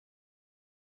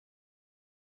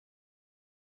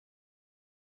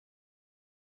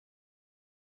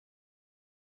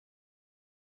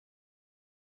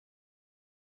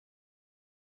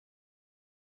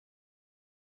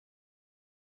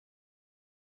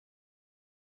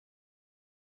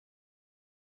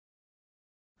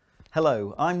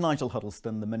Hello, I'm Nigel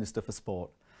Huddleston, the Minister for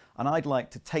Sport, and I'd like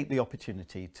to take the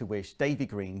opportunity to wish Davy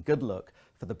Green good luck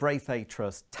for the Brathay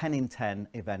Trust 10 in 10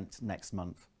 event next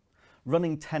month.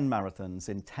 Running 10 marathons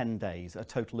in 10 days, a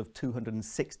total of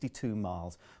 262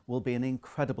 miles, will be an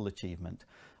incredible achievement,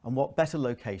 and what better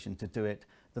location to do it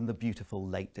than the beautiful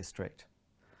Lake District.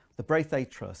 The Brathay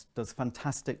Trust does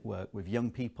fantastic work with young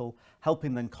people,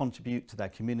 helping them contribute to their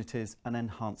communities and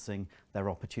enhancing their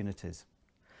opportunities.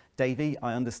 Davy,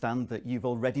 I understand that you've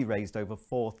already raised over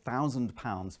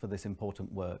 £4,000 for this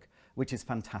important work, which is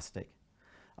fantastic.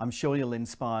 I'm sure you'll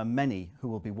inspire many who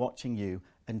will be watching you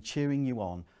and cheering you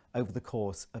on over the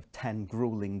course of 10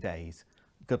 gruelling days.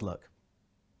 Good luck.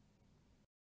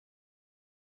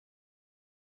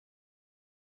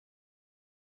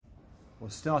 Well,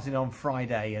 starting on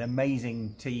Friday, an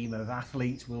amazing team of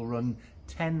athletes will run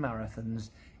 10 marathons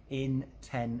in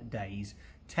 10 days,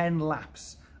 10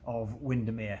 laps of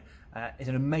Windermere. It's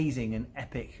an amazing and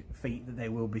epic feat that they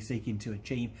will be seeking to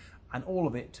achieve, and all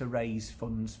of it to raise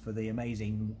funds for the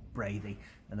amazing Brathay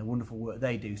and the wonderful work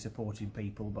they do supporting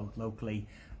people both locally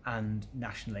and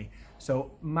nationally.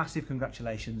 So massive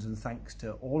congratulations and thanks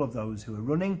to all of those who are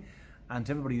running, and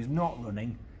to everybody who's not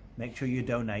running. Make sure you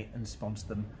donate and sponsor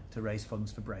them to raise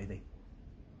funds for Brathay.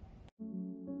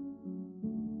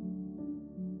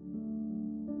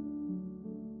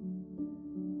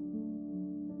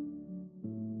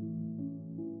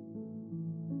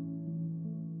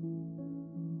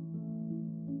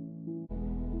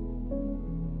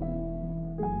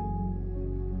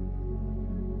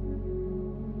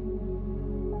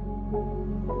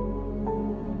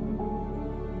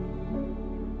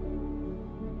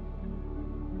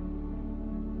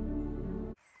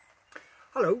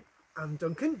 Hello, I'm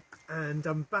Duncan and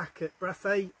I'm back at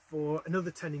Brathay for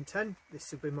another 10 in 10.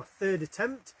 This will be my third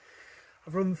attempt.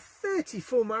 I've run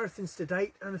 34 marathons to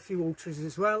date and a few ultras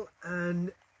as well,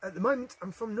 and at the moment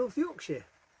I'm from North Yorkshire.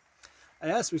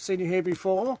 Yes, we've seen you here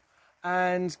before,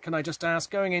 and can I just ask,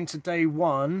 going into day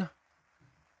one,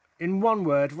 in one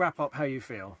word, wrap up how you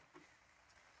feel.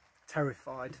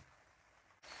 Terrified.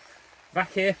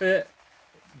 Back here for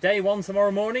day one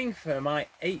tomorrow morning for my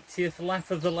 80th lap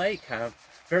of the lake. I'm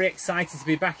very excited to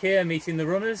be back here meeting the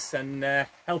runners and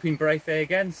helping Brathay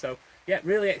again. So yeah,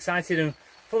 really excited and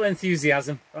full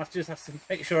enthusiasm. I just have to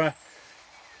make sure I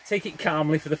take it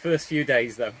calmly for the first few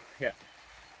days though. Yeah.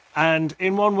 And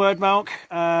in one word, Malk,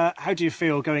 how do you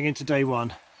feel going into day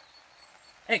one?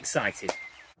 Excited.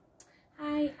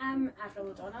 Hi, I'm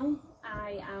Avril O'Donnell.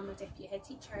 I am a deputy head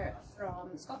teacher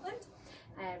from Scotland,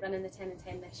 running the 10 in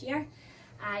 10 this year.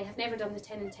 I have never done the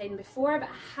 10 in 10 before, but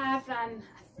I have run,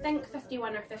 I think,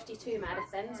 51 or 52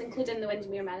 marathons, including the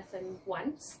Windermere Marathon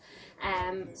once.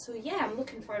 So yeah, I'm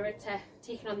looking forward to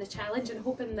taking on the challenge and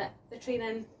hoping that the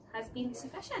training has been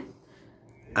sufficient.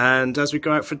 And as we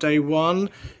go out for day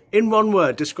one, in one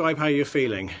word, describe how you're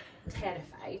feeling.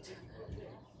 Terrified.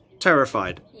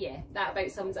 Terrified? Yeah, that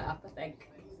about sums it up, I think.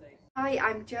 Hi,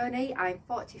 I'm Journey. I'm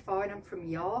 44 and I'm from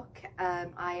York. I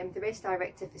am the race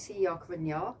director for Sea York Run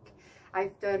York.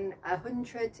 I've done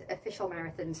 100 official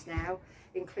marathons now,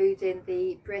 including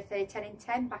the Brathay 10 in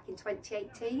 10 back in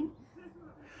 2018.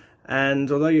 And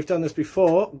although you've done this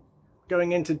before,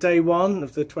 going into day one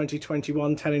of the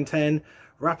 2021 10 in 10,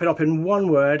 wrap it up in one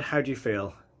word, how do you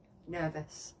feel?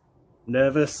 Nervous.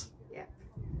 Nervous? Yeah,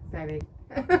 very.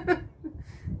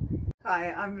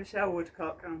 Hi, I'm Michelle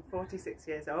Woodcock. I'm 46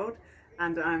 years old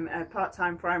and I'm a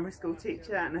part-time primary school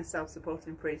teacher and a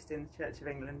self-supporting priest in the Church of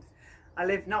England. I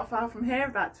live not far from here,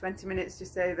 about 20 minutes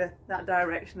just over that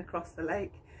direction across the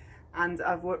lake, and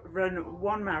I've run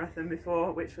one marathon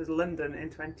before, which was London in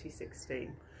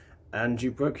 2016. And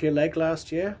you broke your leg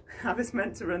last year? I was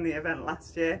meant to run the event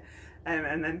last year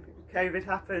and then COVID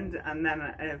happened, and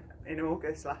then in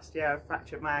August last year I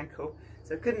fractured my ankle,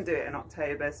 so I couldn't do it in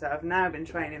October. So I've now been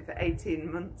training for 18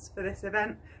 months for this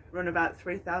event, run about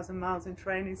 3,000 miles in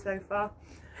training so far,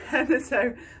 and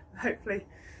so hopefully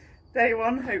day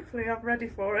one, hopefully I'm ready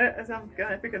for it, as I'm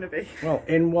ever going to be. Well,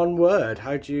 in one word,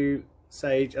 how do you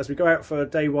say, as we go out for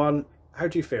day one, how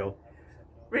do you feel?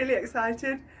 Really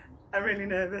excited and really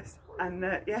nervous, and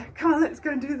yeah, come on, let's go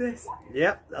and do this.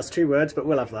 Yep, that's 2 words, but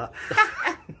we'll have that.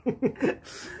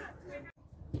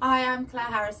 Hi, I'm Claire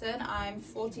Harrison. I'm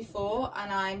 44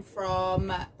 and I'm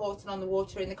from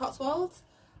Bolton-on-the-Water in the Cotswolds.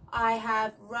 I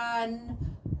have run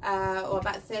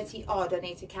about 30 odd, I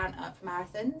need to count up,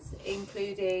 marathons,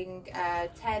 including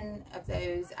 10 of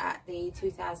those at the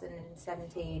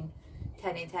 2017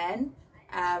 10 in 10,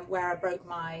 where I broke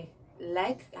my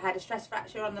leg. I had a stress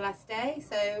fracture on the last day,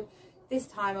 so this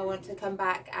time I want to come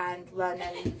back and run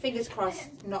and, fingers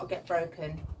crossed, not get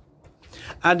broken.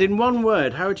 And in one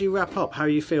word, how would you wrap up how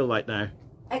you feel right now?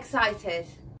 Excited.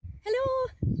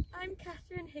 Hello, I'm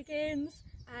Catherine Higgins.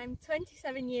 I'm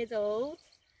 27 years old.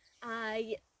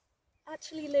 I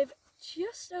actually live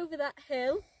just over that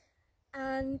hill,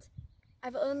 and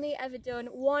I've only ever done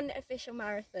one official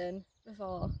marathon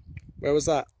before. Where was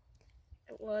that?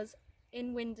 It was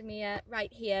in Windermere,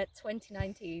 right here,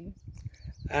 2019.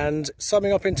 And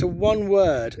summing up into one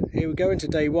word, here we go into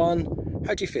day one.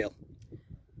 How do you feel?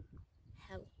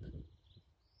 Help.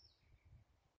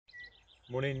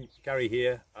 Morning, Gary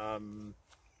here.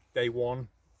 Day one,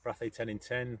 Brathay 10 in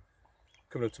 10,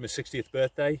 coming up to my 60th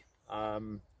birthday.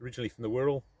 Originally from the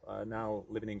Wirral, now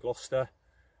living in Gloucester,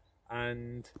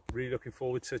 and really looking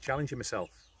forward to challenging myself.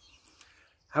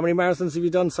 How many marathons have you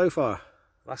done so far?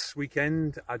 Last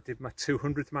weekend I did my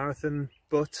 200th marathon,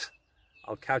 but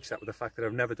I'll couch that with the fact that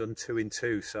I've never done 2 in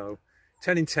 2, so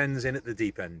 10 in 10's in at the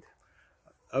deep end.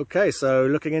 Okay, so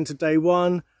looking into day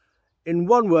one, in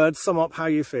one word, sum up how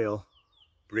you feel.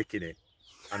 Bricking it,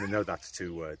 and I know that's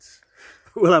 2 words.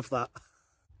 We'll have that.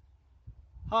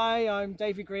 Hi, I'm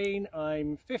Davy Green.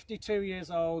 I'm 52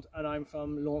 years old and I'm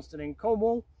from Launceston in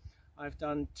Cornwall. I've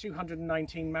done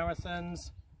 219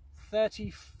 marathons,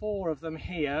 34 of them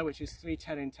here, which is 3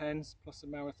 10 in 10s plus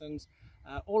some marathons,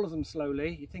 all of them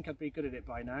slowly. You'd think I'd be good at it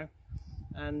by now.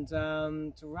 And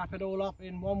to wrap it all up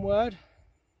in one word,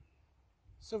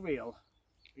 surreal,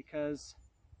 because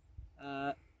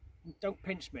don't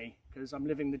pinch me, because I'm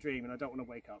living the dream and I don't want to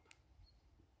wake up.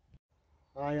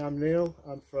 Hi, I'm Neil.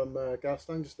 I'm from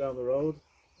Garstang, just down the road.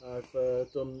 I've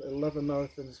done 11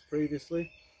 marathons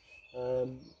previously,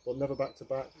 but never back to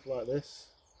back like this.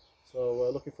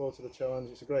 So looking forward to the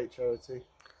challenge. It's a great charity,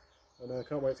 and I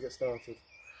can't wait to get started.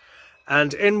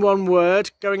 And in one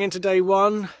word, going into day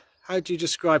one, how do you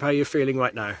describe how you're feeling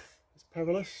right now? It's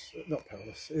perilous. Not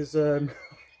perilous. It's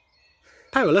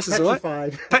perilous is all right.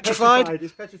 Petrified. Petrified?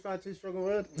 Is petrified too strong a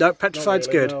word? No, petrified's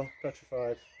really, good. no,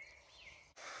 petrified.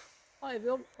 Hi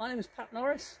everyone, my name is Pat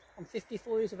Norris. I'm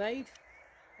 54 years of age.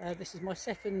 This is my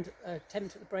second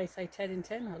attempt at the Brathay 10 in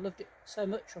 10. I loved it so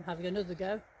much I'm having another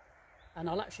go, and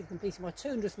I'll actually complete my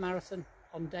 200th marathon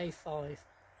on day 5. I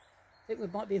think we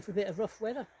might be in for a bit of rough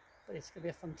weather, but it's going to be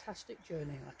a fantastic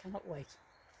journey and I cannot wait.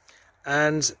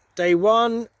 And day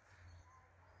one,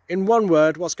 in one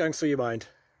word, what's going through your mind?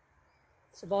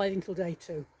 Surviving till day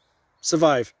 2.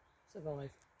 Survive.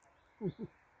 Survive.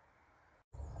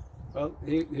 Well,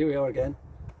 here we are again.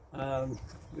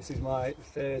 This is my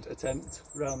 3rd attempt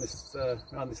around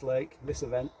this lake, this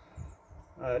event,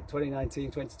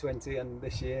 2019, 2020 and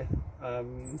this year.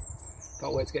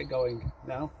 Can't wait to get going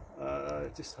now.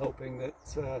 Just hoping that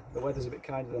the weather's a bit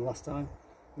kinder than last time.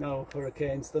 No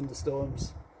hurricanes,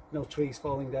 thunderstorms, no trees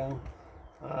falling down.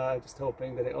 Just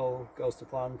hoping that it all goes to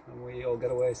plan and we all get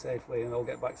away safely and all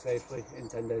get back safely in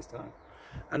 10 days' time.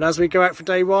 And as we go out for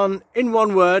day one, in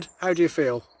one word, how do you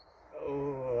feel?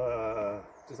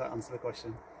 Does that answer the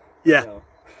question? Yeah. No.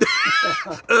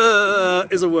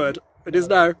 Is a word. It is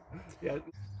now. Yeah.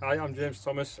 Hi, I'm James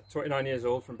Thomas, 29 years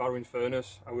old, from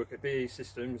Barrow-in-Furness. I work at BAE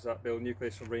Systems that build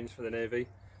nuclear submarines for the Navy.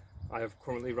 I have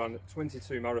currently run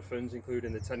 22 marathons,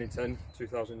 including the 10 in 10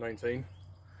 2019.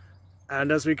 And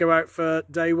as we go out for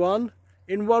day one,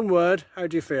 in one word, how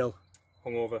do you feel?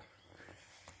 Hungover.